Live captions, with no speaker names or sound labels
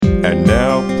And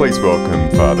now, please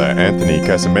welcome Father Anthony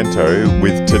Casamento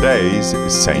with today's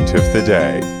Saint of the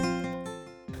Day.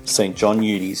 St. John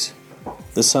Eudes.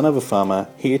 The son of a farmer,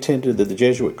 he attended the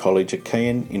Jesuit college at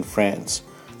Caen in France,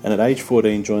 and at age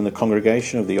 14 joined the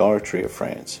Congregation of the Oratory of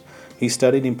France. He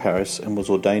studied in Paris and was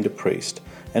ordained a priest,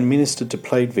 and ministered to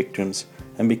plague victims,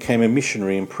 and became a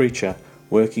missionary and preacher,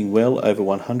 working well over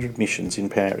 100 missions in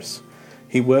Paris.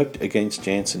 He worked against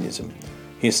Jansenism.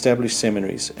 He established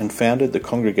seminaries and founded the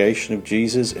Congregation of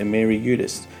Jesus and Mary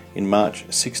Eudes in March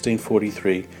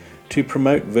 1643 to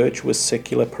promote virtuous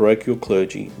secular parochial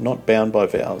clergy not bound by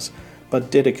vows, but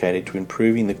dedicated to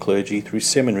improving the clergy through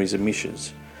seminaries and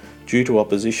missions. Due to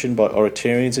opposition by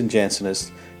Oratarians and Jansenists,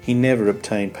 he never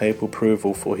obtained papal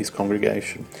approval for his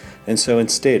congregation, and so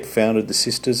instead founded the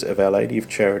Sisters of Our Lady of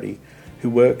Charity, who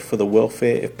worked for the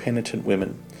welfare of penitent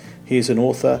women. He is an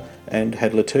author and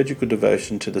had liturgical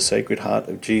devotion to the Sacred Heart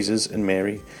of Jesus and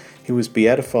Mary. He was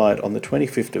beatified on the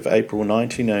 25th of April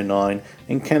 1909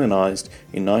 and canonized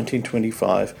in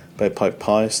 1925 by Pope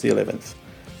Pius XI.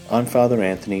 I'm Father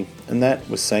Anthony, and that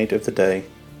was Saint of the Day.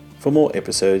 For more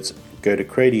episodes, go to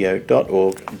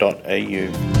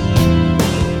cradio.org.au.